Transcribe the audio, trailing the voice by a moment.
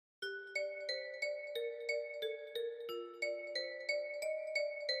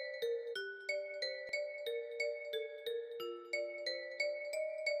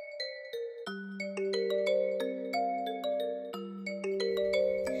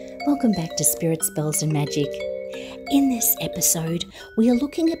Welcome back to Spirit Spells and Magic. In this episode, we are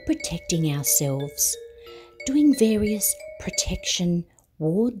looking at protecting ourselves, doing various protection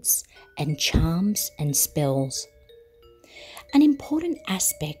wards and charms and spells. An important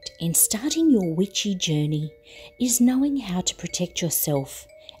aspect in starting your witchy journey is knowing how to protect yourself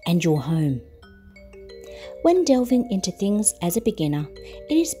and your home. When delving into things as a beginner,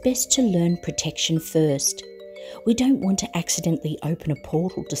 it is best to learn protection first. We don't want to accidentally open a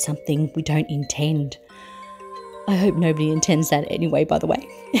portal to something we don't intend. I hope nobody intends that anyway, by the way.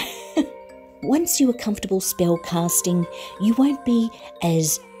 Once you are comfortable spell casting, you won't be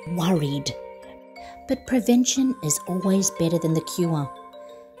as worried. But prevention is always better than the cure.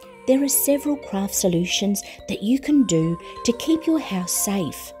 There are several craft solutions that you can do to keep your house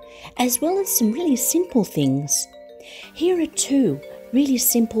safe, as well as some really simple things. Here are two really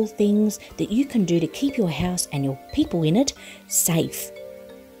simple things that you can do to keep your house and your people in it safe.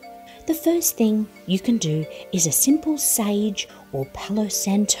 The first thing you can do is a simple sage or Palo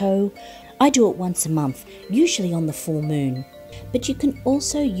Santo. I do it once a month, usually on the full moon. But you can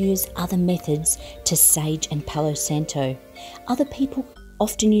also use other methods to sage and Palo Santo. Other people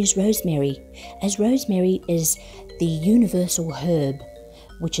often use rosemary, as rosemary is the universal herb,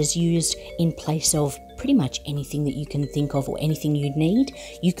 which is used in place of pretty much anything that you can think of or anything you'd need,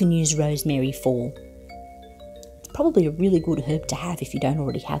 you can use rosemary for. It's probably a really good herb to have if you don't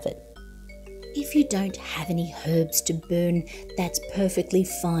already have it. If you don't have any herbs to burn, that's perfectly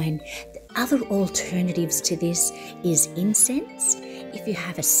fine. The other alternatives to this is incense. If you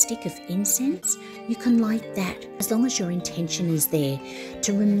have a stick of incense, you can light that as long as your intention is there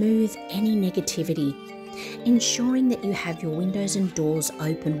to remove any negativity. Ensuring that you have your windows and doors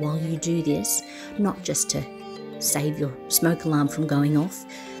open while you do this, not just to save your smoke alarm from going off,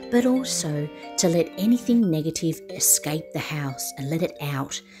 but also to let anything negative escape the house and let it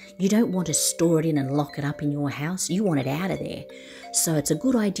out. You don't want to store it in and lock it up in your house. You want it out of there. So it's a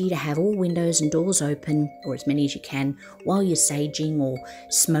good idea to have all windows and doors open, or as many as you can, while you're saging or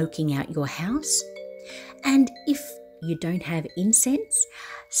smoking out your house. And if you don't have incense,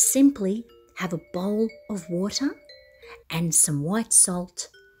 simply have a bowl of water and some white salt,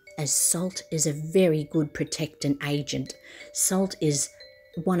 as salt is a very good protectant agent. Salt is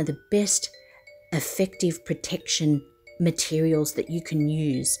one of the best effective protection materials that you can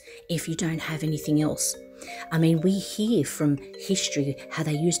use if you don't have anything else. I mean, we hear from history how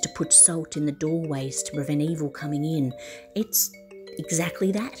they used to put salt in the doorways to prevent evil coming in. It's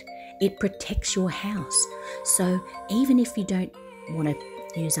exactly that. It protects your house. So even if you don't want to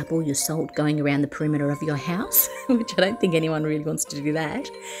use up all your salt going around the perimeter of your house, which I don't think anyone really wants to do that,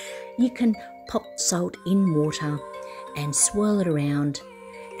 you can pop salt in water and swirl it around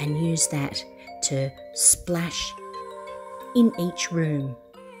and use that to splash in each room.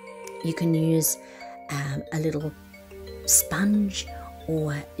 You can use a little sponge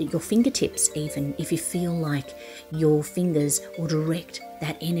or your fingertips even, if you feel like your fingers will direct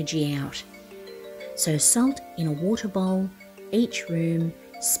that energy out. So salt in a water bowl, each room,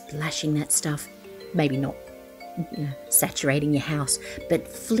 splashing that stuff, maybe not saturating your house, but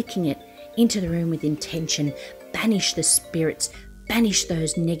flicking it into the room with intention. Banish the spirits, banish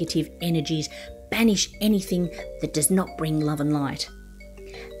those negative energies, banish anything that does not bring love and light.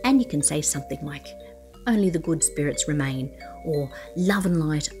 And you can say something like, only the good spirits remain, or love and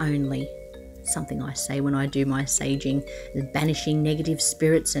light only. Something I say when I do my saging, banishing negative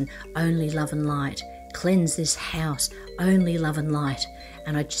spirits and only love and light. Cleanse this house, only love and light.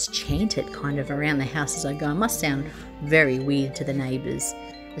 And I just chant it kind of around the house as I go. It must sound very weird to the neighbours,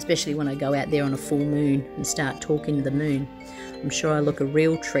 especially when I go out there on a full moon and start talking to the moon. I'm sure I look a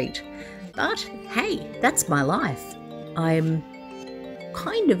real treat. But hey, that's my life. I'm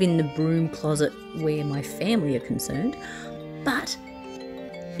kind of in the broom closet where my family are concerned, but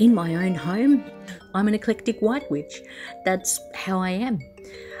in my own home, I'm an eclectic white witch. That's how I am.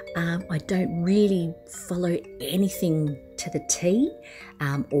 I don't really follow anything to the T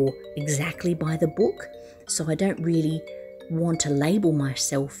or exactly by the book, so I don't really want to label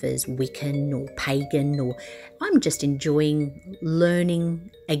myself as Wiccan or pagan, or I'm just enjoying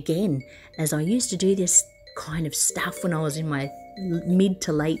learning again, as I used to do this kind of stuff when I was in my mid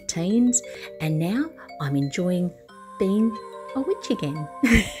to late teens, and now I'm enjoying being a witch again.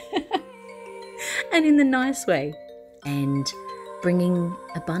 And in the nice way, and bringing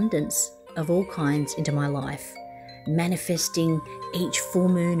abundance of all kinds into my life, manifesting each full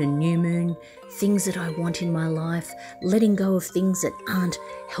moon and new moon, things that I want in my life, letting go of things that aren't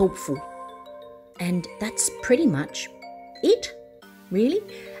helpful. And that's pretty much it, really.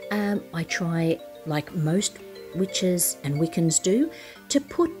 I try, like most witches and Wiccans do to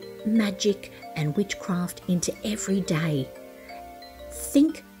put magic and witchcraft into every day.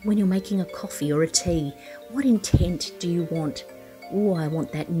 Think when you're making a coffee or a tea, what intent do you want? Oh, I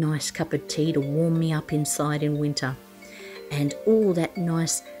want that nice cup of tea to warm me up inside in winter. And oh, that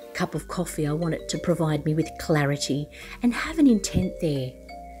nice cup of coffee, I want it to provide me with clarity, and have an intent there.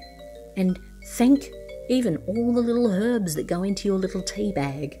 And thank even all the little herbs that go into your little tea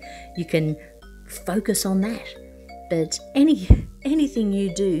bag. You can focus on that. But anything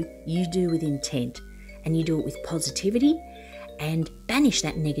you do with intent, and you do it with positivity, and banish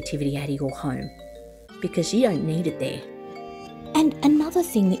that negativity out of your home, because you don't need it there. And another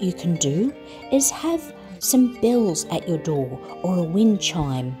thing that you can do is have some bells at your door or a wind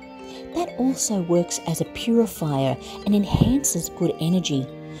chime. That also works as a purifier and enhances good energy,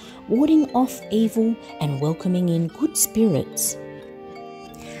 warding off evil and welcoming in good spirits.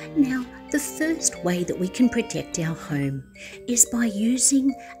 Now, the first way that we can protect our home is by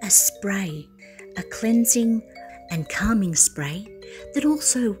using a spray, a cleansing and calming spray that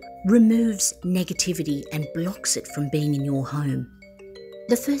also removes negativity and blocks it from being in your home.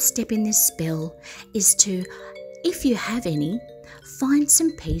 The first step in this spell is to, if you have any, find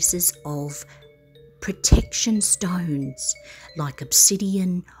some pieces of protection stones like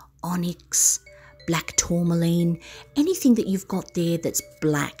obsidian, onyx, black tourmaline, anything that you've got there that's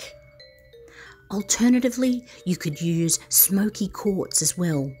black. Alternatively, you could use smoky quartz as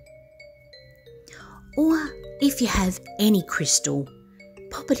well. Or if you have any crystal,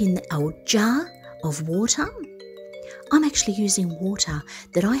 pop it in a jar of water. I'm actually using water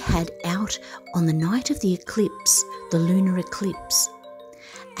that I had out on the night of the eclipse, the lunar eclipse,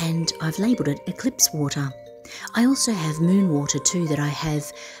 and I've labelled it eclipse water. I also have moon water too that I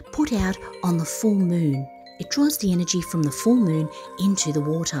have put out on the full moon. It draws the energy from the full moon into the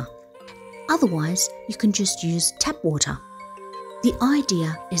water. Otherwise, you can just use tap water. The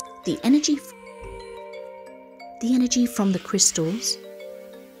idea is the energy from the crystals.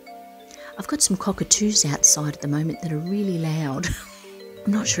 I've got some cockatoos outside at the moment that are really loud.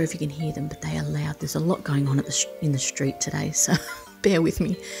 I'm not sure if you can hear them, but they are loud. There's a lot going on in the street today, so bear with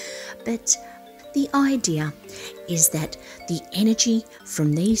me. But the idea is that the energy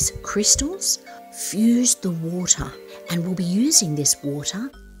from these crystals fuse the water, and we'll be using this water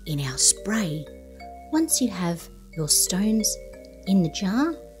in our spray. Once you have your stones in the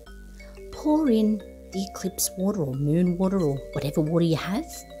jar, pour in the eclipse water or moon water or whatever water you have,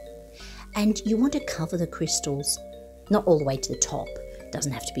 and you want to cover the crystals, not all the way to the top. It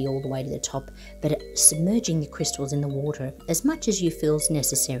doesn't have to be all the way to the top, but submerging the crystals in the water as much as you feel is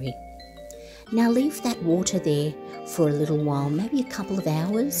necessary. Now leave that water there for a little while, maybe a couple of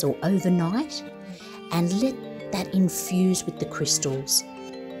hours or overnight, and let that infuse with the crystals.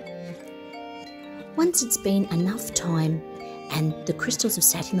 Once it's been enough time and the crystals have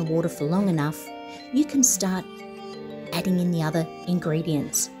sat in the water for long enough, you can start adding in the other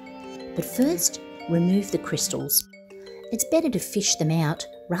ingredients. But first, remove the crystals. It's better to fish them out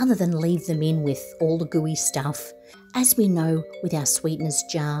rather than leave them in with all the gooey stuff. As we know with our sweeteners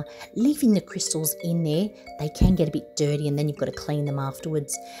jar, leaving the crystals in there, they can get a bit dirty and then you've got to clean them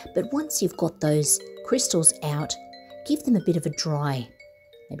afterwards. But once you've got those crystals out, give them a bit of a dry,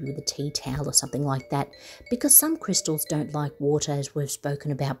 maybe with a tea towel or something like that, because some crystals don't like water, as we've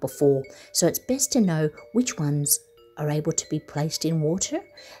spoken about before. So it's best to know which ones are able to be placed in water,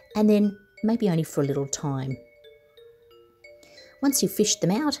 and then maybe only for a little time. Once you've fished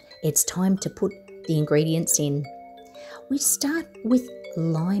them out, it's time to put the ingredients in. We start with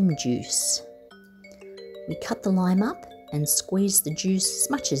lime juice. We cut the lime up and squeeze the juice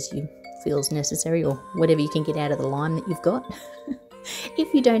as much as you feel is necessary, or whatever you can get out of the lime that you've got.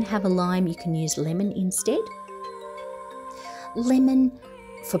 If you don't have a lime, you can use lemon instead. Lemon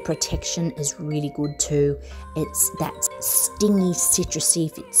for protection is really good too. It's that stingy citrusy,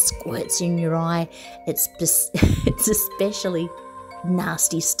 if it squirts in your eye, it's especially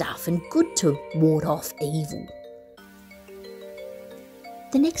nasty stuff and good to ward off evil.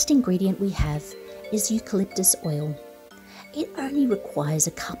 The next ingredient we have is eucalyptus oil. It only requires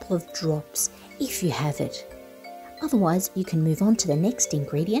a couple of drops if you have it. Otherwise, you can move on to the next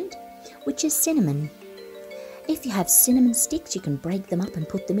ingredient, which is cinnamon. If you have cinnamon sticks, you can break them up and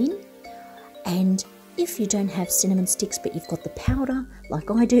put them in. And if you don't have cinnamon sticks, but you've got the powder,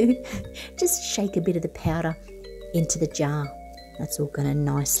 like I do, just shake a bit of the powder into the jar. That's all going to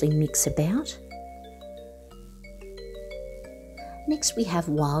nicely mix about. Next, we have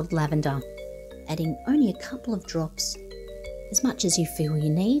wild lavender, adding only a couple of drops, as much as you feel you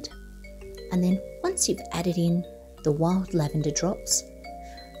need. And then once you've added in the wild lavender drops,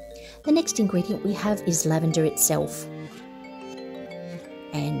 The next ingredient we have is lavender itself.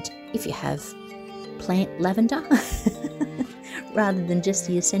 And if you have plant lavender, rather than just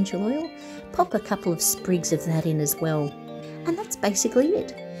the essential oil, pop a couple of sprigs of that in as well. And that's basically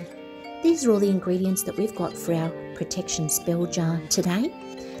it. These are all the ingredients that we've got for our protection spell jar today.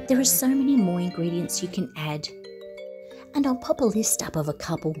 There are so many more ingredients you can add. And I'll pop a list up of a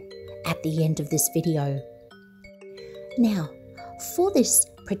couple at the end of this video. Now, for this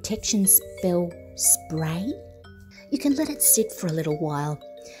protection spell spray, you can let it sit for a little while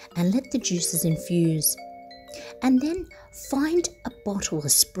and let the juices infuse. And then find a bottle, a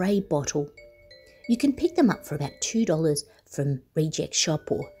spray bottle. You can pick them up for about $2 from Reject Shop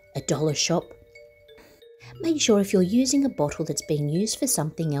or a dollar shop. Make sure if you're using a bottle that's being used for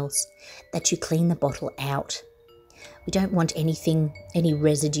something else that you clean the bottle out. We don't want any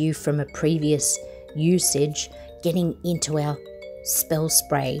residue from a previous usage getting into our spell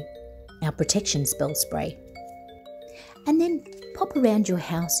spray, our protection spell spray. And then pop around your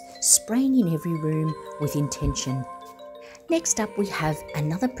house, spraying in every room with intention. Next up we have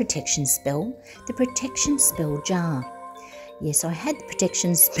another protection spell, the protection spell jar. Yes, I had the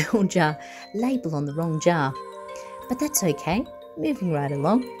protection spell jar label on the wrong jar, but that's okay, moving right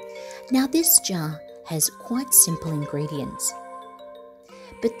along. Now this jar has quite simple ingredients,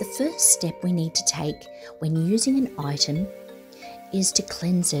 but the first step we need to take when using an item is to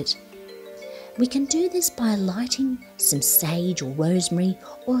cleanse it. We can do this by lighting some sage or rosemary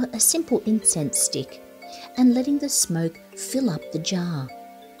or a simple incense stick and letting the smoke fill up the jar.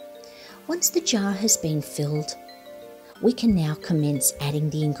 Once the jar has been filled, we can now commence adding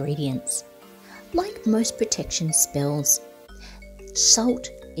the ingredients. Like most protection spells, salt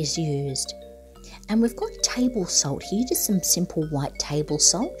is used. And we've got table salt here, just some simple white table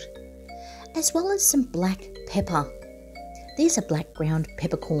salt, as well as some black pepper. These are black ground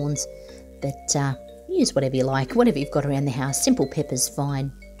peppercorns, but use whatever you like, whatever you've got around the house. Simple pepper's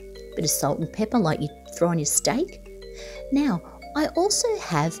fine. Bit of salt and pepper like you throw on your steak. Now, I also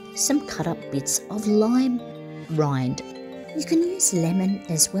have some cut up bits of lime rind. You can use lemon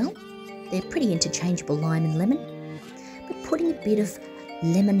as well. They're pretty interchangeable, lime and lemon. But putting a bit of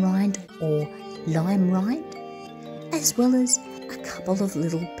lemon rind or lime rind, as well as a couple of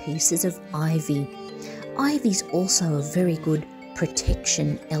little pieces of ivy. Ivy's also a very good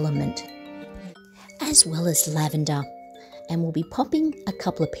protection element, as well as lavender. And we'll be popping a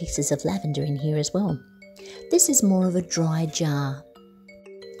couple of pieces of lavender in here as well. This is more of a dry jar.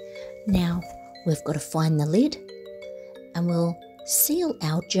 Now we've got to find the lid and we'll seal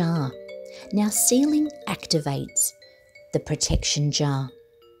our jar. Now sealing activates the protection jar.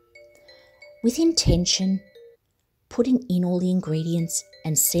 With intention, putting in all the ingredients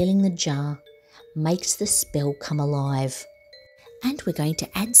and sealing the jar makes the spell come alive. And we're going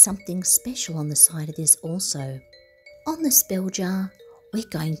to add something special on the side of this also. On the spell jar, we're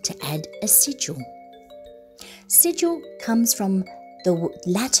going to add a sigil. Sigil comes from the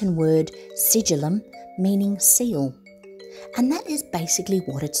Latin word sigillum, meaning seal. And that is basically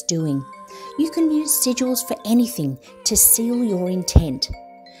what it's doing. You can use sigils for anything to seal your intent.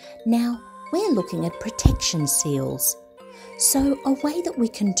 Now, we're looking at protection seals. So a way that we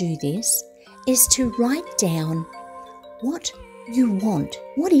can do this is to write down what you want.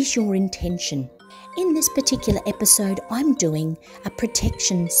 What is your intention? In this particular episode, I'm doing a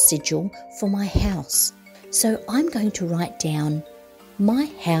protection sigil for my house. So I'm going to write down, my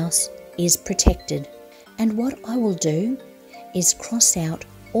house is protected. And what I will do is cross out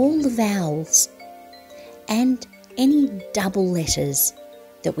all the vowels and any double letters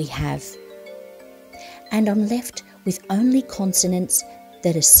that we have. And I'm left with only consonants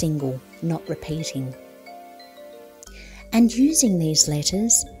that are single, not repeating. And using these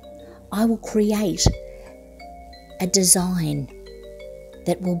letters, I will create a design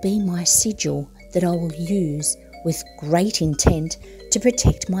that will be my sigil that I will use with great intent to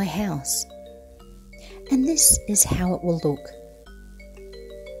protect my house. And this is how it will look.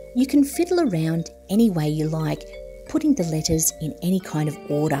 You can fiddle around any way you like, putting the letters in any kind of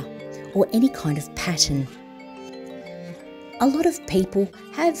order or any kind of pattern. A lot of people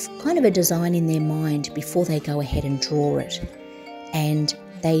have kind of a design in their mind before they go ahead and draw it, and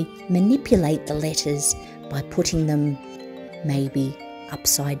they manipulate the letters by putting them maybe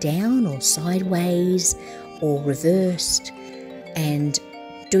upside down or sideways or reversed and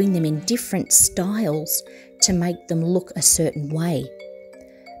doing them in different styles to make them look a certain way.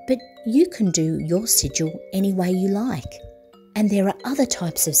 But you can do your sigil any way you like. And there are other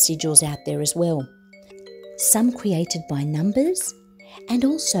types of sigils out there as well. Some created by numbers and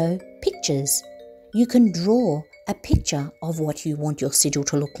also pictures. You can draw a picture of what you want your sigil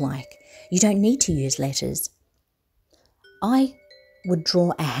to look like. You don't need to use letters. I would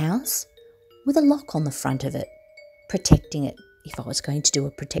draw a house with a lock on the front of it, protecting it if I was going to do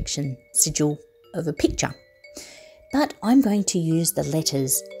a protection sigil of a picture. But I'm going to use the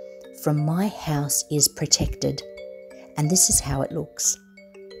letters from My House is Protected, and this is how it looks.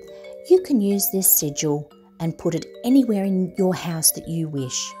 You can use this sigil and put it anywhere in your house that you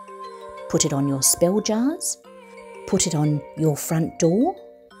wish. Put it on your spell jars, put it on your front door.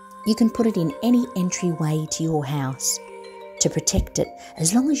 You can put it in any entryway to your house to protect it,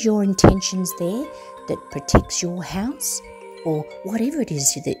 as long as your intention's there that protects your house or whatever it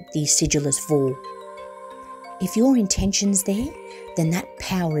is that the sigil is for. If your intention's there, then that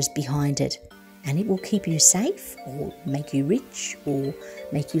power is behind it, and it will keep you safe or make you rich or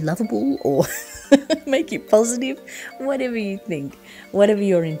make you lovable or make you positive, whatever you think, whatever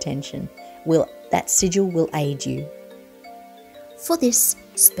your intention, that sigil will aid you. For this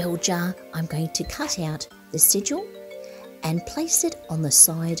spell jar, I'm going to cut out the sigil and place it on the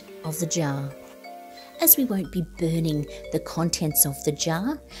side of the jar. As we won't be burning the contents of the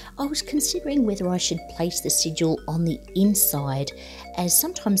jar, I was considering whether I should place the sigil on the inside, as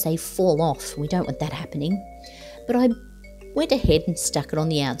sometimes they fall off. We don't want that happening. But I went ahead and stuck it on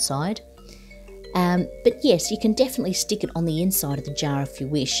the outside. But yes, you can definitely stick it on the inside of the jar if you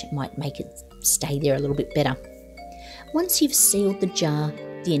wish. It might make it stay there a little bit better. Once you've sealed the jar,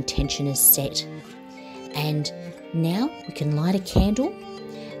 the intention is set. And now we can light a candle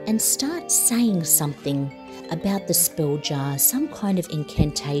and start saying something about the spell jar, some kind of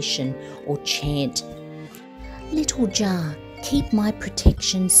incantation or chant. Little jar, keep my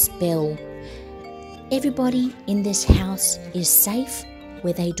protection spell. Everybody in this house is safe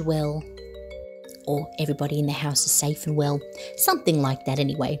where they dwell. Or everybody in the house is safe and well. Something like that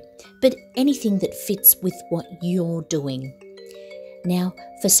anyway. But anything that fits with what you're doing. Now,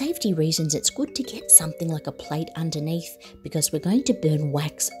 for safety reasons, it's good to get something like a plate underneath, because we're going to burn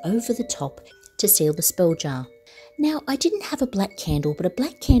wax over the top to seal the spell jar. Now, I didn't have a black candle, but a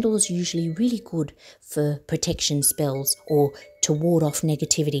black candle is usually really good for protection spells or to ward off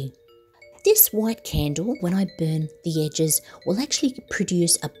negativity. This white candle, when I burn the edges, will actually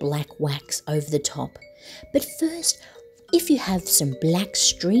produce a black wax over the top. But first, if you have some black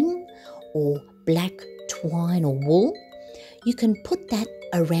string or black twine or wool, you can put that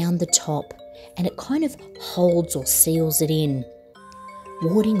around the top and it kind of holds or seals it in,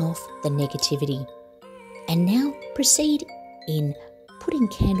 warding off the negativity. And now proceed in putting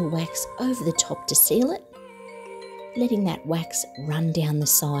candle wax over the top to seal it, letting that wax run down the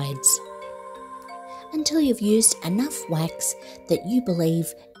sides until you've used enough wax that you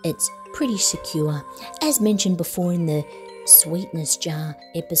believe it's pretty secure. As mentioned before in the sweetness jar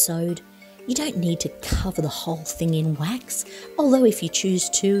episode, you don't need to cover the whole thing in wax, although if you choose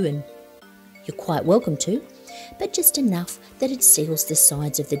to, and you're quite welcome to, but just enough that it seals the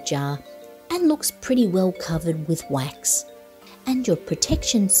sides of the jar and looks pretty well covered with wax. And your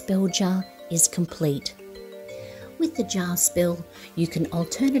protection spell jar is complete. With the jar spell, you can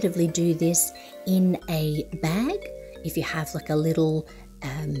alternatively do this in a bag, if you have like a little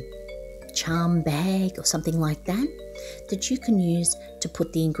charm bag or something like that you can use to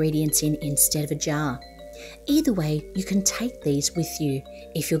put the ingredients in instead of a jar. Either way, you can take these with you.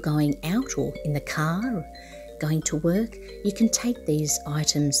 If you're going out or in the car or going to work, you can take these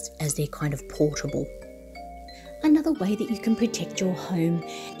items as they're kind of portable. Another way that you can protect your home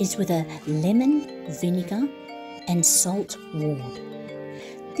is with a lemon, vinegar and salt ward.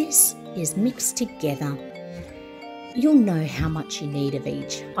 This is mixed together. You'll know how much you need of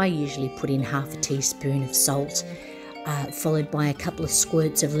each. I usually put in half a teaspoon of salt, followed by a couple of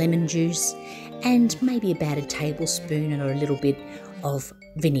squirts of lemon juice and maybe about a tablespoon or a little bit of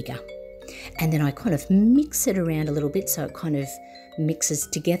vinegar. And then I kind of mix it around a little bit so it kind of mixes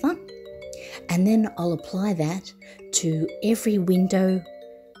together. And then I'll apply that to every window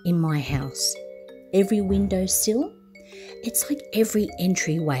in my house, every window sill. It's like every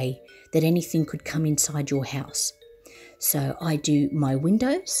entryway that anything could come inside your house. So I do my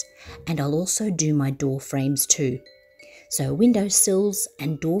windows and I'll also do my door frames too. So window sills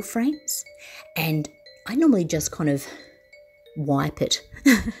and door frames, and I normally just kind of wipe it.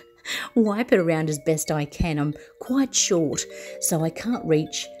 Wipe it around as best I can. I'm quite short, so I can't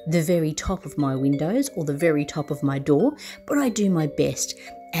reach the very top of my windows or the very top of my door, but I do my best.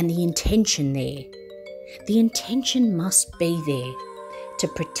 And the intention there, the intention must be there to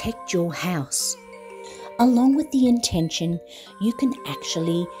protect your house. Along with the intention, you can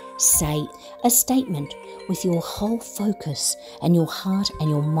actually say a statement with your whole focus and your heart and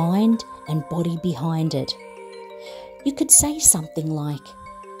your mind and body behind it. You could say something like,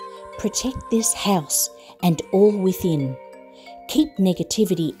 protect this house and all within. Keep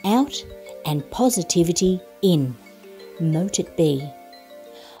negativity out and positivity in. Mote it be.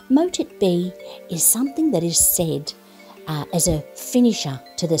 Mote it be is something that is said as a finisher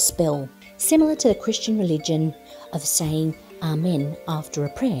to the spell, similar to the Christian religion of saying Amen after a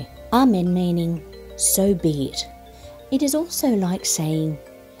prayer. Amen meaning, so be it. It is also like saying,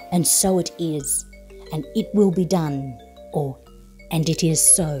 and so it is, and it will be done, or and it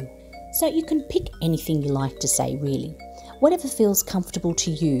is so. So you can pick anything you like to say, really. Whatever feels comfortable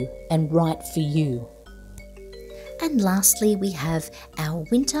to you and right for you. And lastly, we have our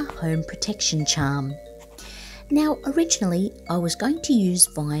winter home protection charm. Now, originally, I was going to use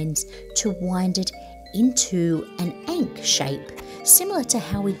vines to wind it into an ankh shape, similar to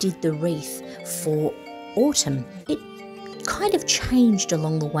how we did the wreath for autumn. It kind of changed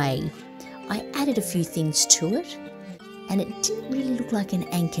along the way. I added a few things to it, and it didn't really look like an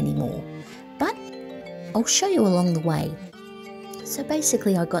ankh anymore. But I'll show you along the way. So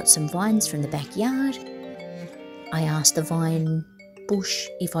basically, I got some vines from the backyard. I asked the vine bush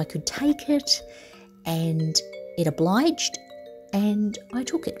if I could take it, and it obliged, and I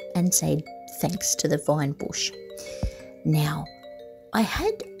took it and said thanks to the vine bush. Now, I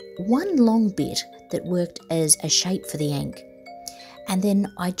had one long bit that worked as a shape for the ankh, and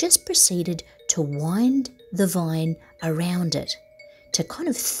then I just proceeded to wind the vine around it to kind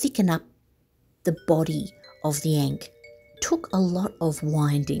of thicken up the body of the ankh. Took a lot of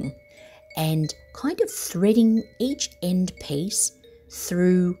winding and kind of threading each end piece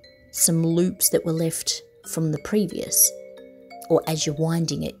through some loops that were left from the previous. Or as you're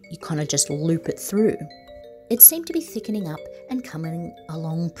winding it, you kind of just loop it through. It seemed to be thickening up and coming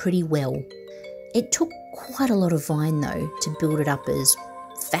along pretty well. It took quite a lot of vine though to build it up as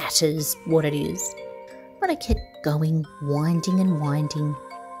fat as what it is. But I kept going, winding and winding.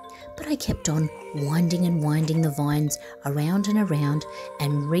 But I kept on winding and winding the vines around and around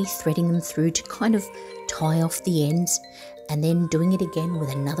and re-threading them through to kind of tie off the ends, and then doing it again with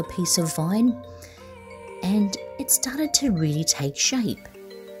another piece of vine. And it started to really take shape.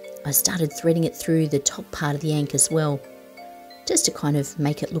 I started threading it through the top part of the ankh as well, just to kind of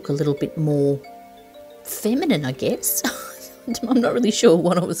make it look a little bit more feminine, I guess. I'm not really sure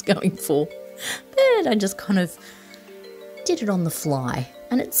what I was going for, but I just kind of did it on the fly,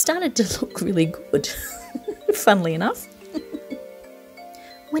 and it started to look really good, funnily enough.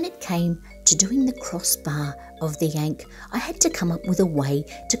 When it came to doing the crossbar of the ankh, I had to come up with a way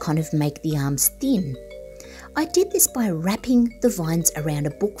to kind of make the arms thin. I did this by wrapping the vines around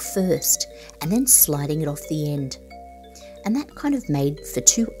a book first and then sliding it off the end. And that kind of made for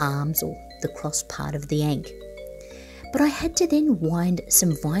two arms, or the cross part of the ankh. But I had to then wind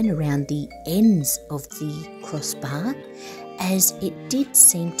some vine around the ends of the crossbar, as it did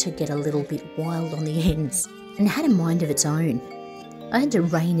seem to get a little bit wild on the ends and had a mind of its own. I had to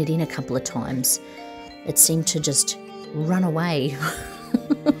rein it in a couple of times. It seemed to just run away.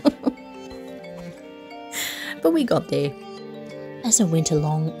 But we got there. As I went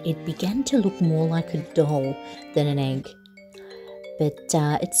along, it began to look more like a doll than an ankh, but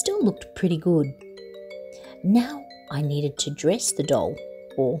it still looked pretty good. Now I needed to dress the doll,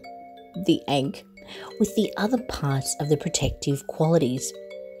 or the ankh, with the other parts of the protective qualities.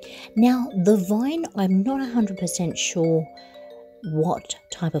 Now, the vine, I'm not 100% sure what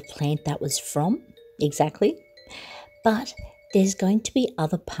type of plant that was from exactly, but there's going to be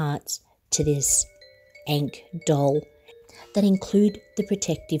other parts to this ankh doll that include the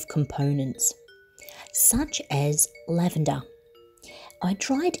protective components, such as lavender. I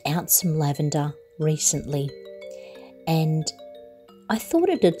tried out some lavender recently, and I thought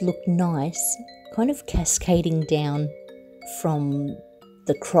it'd look nice, kind of cascading down from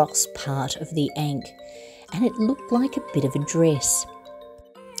the cross part of the ankh, and it looked like a bit of a dress.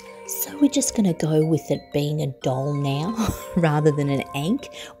 So we're just going to go with it being a doll now rather than an ankh,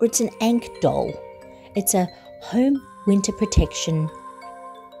 or it's an ankh doll. It's a home winter protection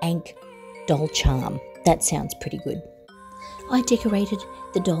ankh doll charm. That sounds pretty good. I decorated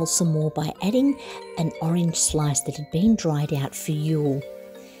the doll some more by adding an orange slice that had been dried out for Yule,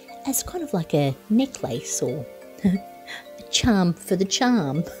 as kind of like a necklace, or a charm for the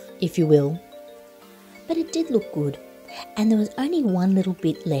charm, if you will. But it did look good, and there was only one little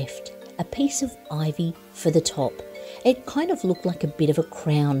bit left, a piece of ivy for the top. It kind of looked like a bit of a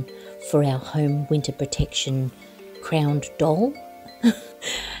crown for our home winter protection crowned doll.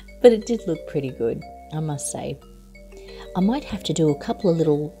 But it did look pretty good, I must say. I might have to do a couple of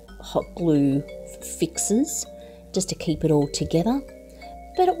little hot glue fixes just to keep it all together,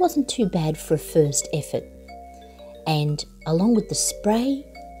 but it wasn't too bad for a first effort. And along with the spray,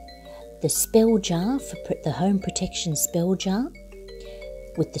 the spell jar for the home protection spell jar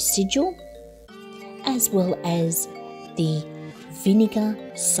with the sigil, as well as the vinegar,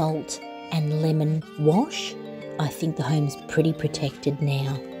 salt and lemon wash, I think the home's pretty protected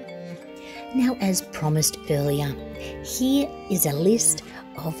now. Now, as promised earlier, here is a list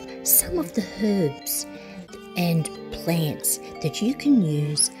of some of the herbs and plants that you can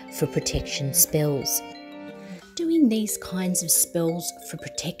use for protection spells. Doing these kinds of spells for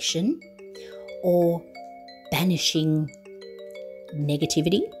protection or banishing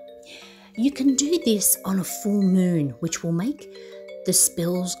negativity, you can do this on a full moon, which will make the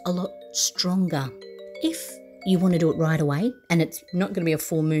spells a lot stronger. If you want to do it right away, and it's not going to be a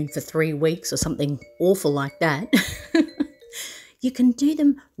full moon for 3 weeks or something awful like that, you can do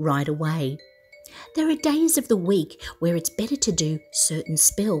them right away. There are days of the week where it's better to do certain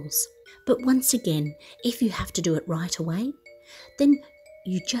spells. But once again, if you have to do it right away, then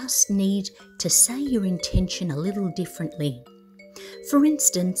you just need to say your intention a little differently. For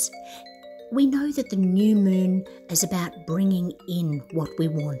instance, we know that the new moon is about bringing in what we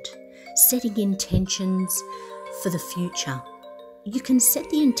want, setting intentions for the future. You can set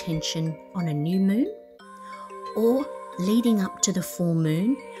the intention on a new moon or leading up to the full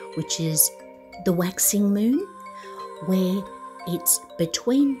moon, which is the waxing moon, where it's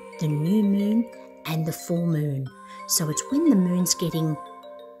between the new moon and the full moon. So it's when the moon's getting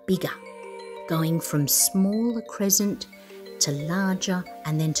bigger, going from smaller crescent to larger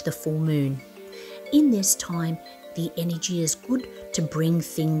and then to the full moon. In this time, the energy is good to bring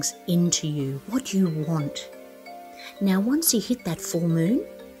things into you, what you want. Now, once you hit that full moon,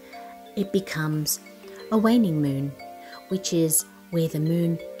 it becomes a waning moon, which is where the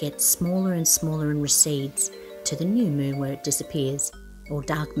moon gets smaller and smaller and recedes to the new moon where it disappears, or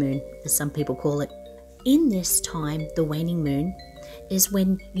dark moon, as some people call it. In this time, the waning moon is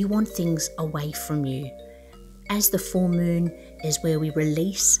when you want things away from you. As the full moon is where we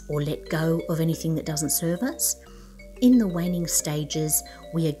release or let go of anything that doesn't serve us, in the waning stages,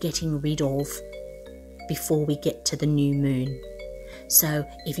 we are getting rid of before we get to the new moon. So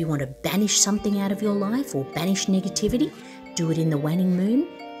if you want to banish something out of your life or banish negativity, do it in the waning moon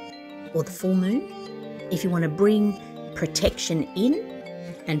or the full moon. If you want to bring protection in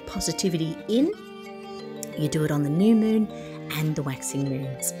and positivity in, you do it on the new moon and the waxing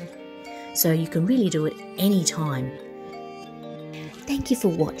moons. So you can really do it any time. Thank you for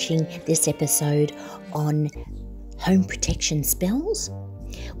watching this episode on home protection spells.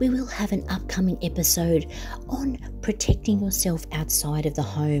 We will have an upcoming episode on protecting yourself outside of the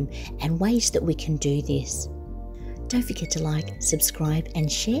home and ways that we can do this. Don't forget to like, subscribe and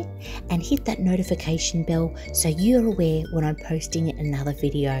share, and hit that notification bell so you're aware when I'm posting another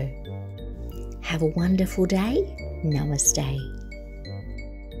video. Have a wonderful day. Namaste.